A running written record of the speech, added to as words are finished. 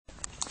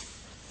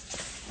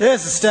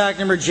This is stock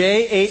number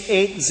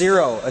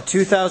J880, a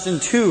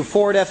 2002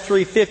 Ford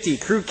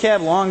F-350 crew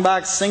cab long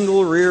box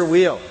single rear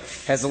wheel.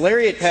 Has a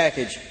Lariat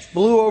package,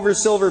 blue over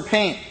silver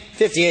paint,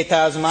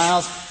 58,000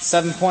 miles,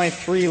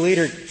 7.3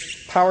 liter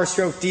power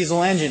stroke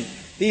diesel engine.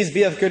 These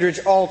BF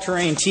Goodrich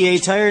all-terrain TA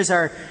tires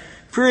are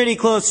pretty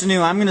close to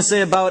new. I'm going to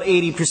say about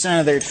 80%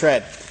 of their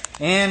tread.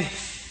 And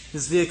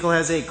this vehicle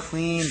has a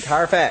clean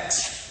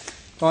Carfax.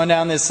 Going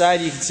down this side,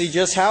 you can see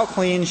just how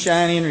clean,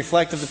 shiny, and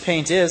reflective the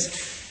paint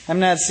is. I'm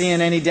not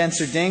seeing any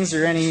dents or dings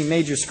or any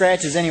major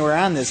scratches anywhere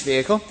on this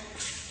vehicle.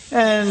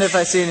 And if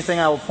I see anything,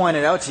 I will point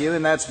it out to you,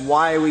 and that's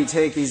why we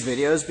take these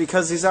videos,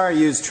 because these are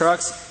used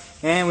trucks,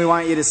 and we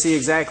want you to see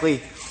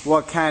exactly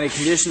what kind of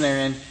condition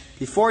they're in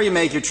before you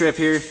make your trip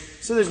here,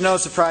 so there's no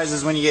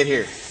surprises when you get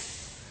here.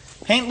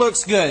 Paint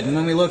looks good, and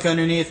when we look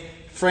underneath,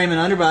 frame and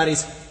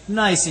underbody's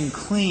nice and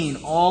clean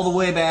all the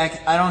way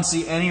back. I don't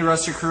see any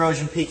rust or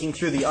corrosion peeking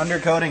through the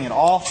undercoating at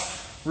all.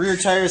 Rear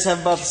tires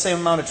have about the same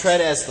amount of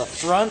tread as the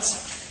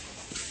fronts.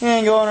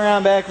 And going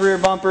around back, rear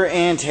bumper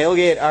and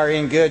tailgate are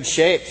in good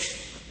shape.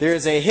 There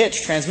is a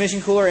hitch,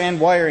 transmission cooler, and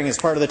wiring as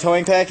part of the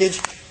towing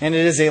package, and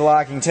it is a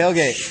locking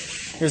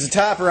tailgate. There's a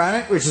topper on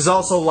it, which is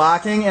also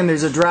locking, and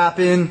there's a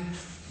drop-in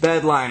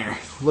bed liner.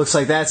 Looks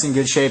like that's in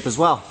good shape as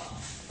well.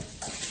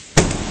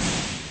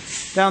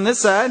 Down this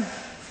side,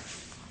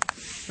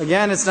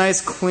 again, it's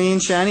nice, clean,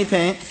 shiny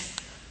paint.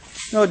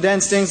 No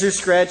dents, stings, or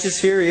scratches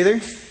here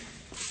either.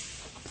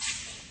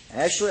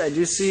 Actually, I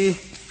do see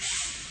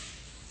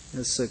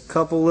just a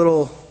couple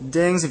little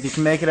dings, if you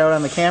can make it out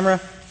on the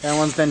camera. That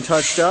one's been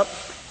touched up.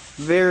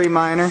 Very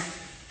minor.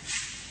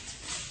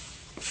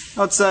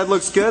 Outside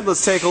looks good.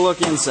 Let's take a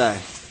look inside.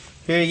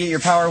 Here you get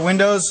your power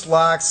windows,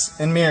 locks,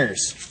 and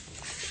mirrors.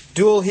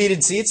 Dual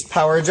heated seats,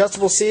 power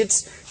adjustable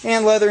seats,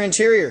 and leather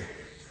interior.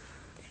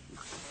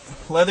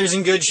 Leather's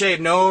in good shape.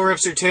 No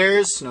rips or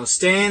tears, no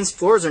stains.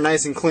 Floors are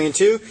nice and clean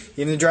too.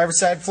 Even the driver's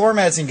side floor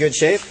mat's in good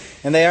shape.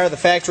 And they are the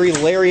factory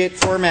Lariat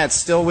floor mats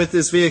still with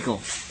this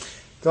vehicle.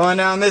 Going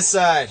down this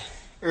side,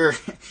 or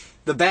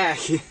the back,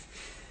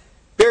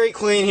 very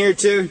clean here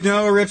too.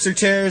 No rips or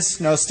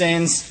tears, no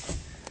stains.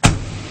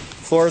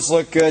 Floors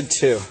look good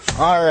too.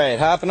 Alright,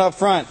 hopping up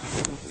front.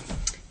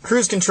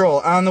 Cruise control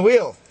on the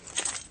wheel.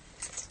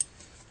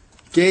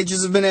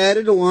 Gauges have been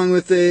added along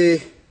with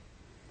a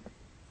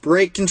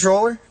brake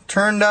controller,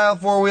 turn dial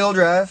 4-wheel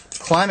drive,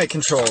 climate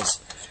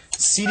controls,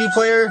 CD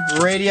player,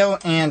 radio,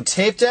 and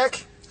tape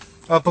deck.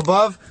 Up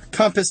above,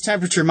 compass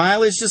temperature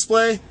mileage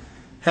display.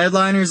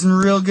 Headliner's in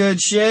real good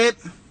shape.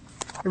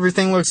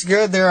 Everything looks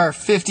good. There are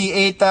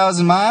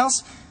 58,000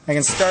 miles. I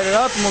can start it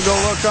up and we'll go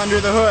look under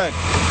the hood.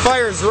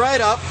 Fires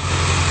right up.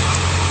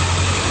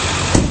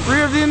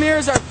 Rear view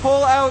mirrors are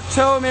pull-out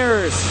tow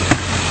mirrors.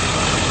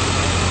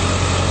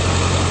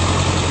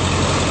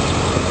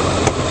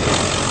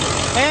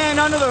 And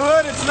under the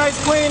hood, it's a nice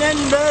clean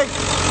engine bay,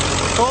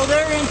 cold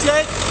air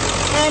intake,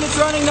 and it's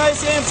running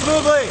nice and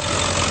smoothly.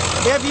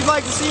 If you'd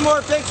like to see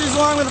more pictures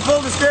along with a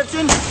full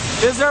description,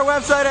 visit our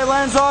website at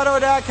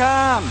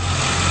lenzauto.com.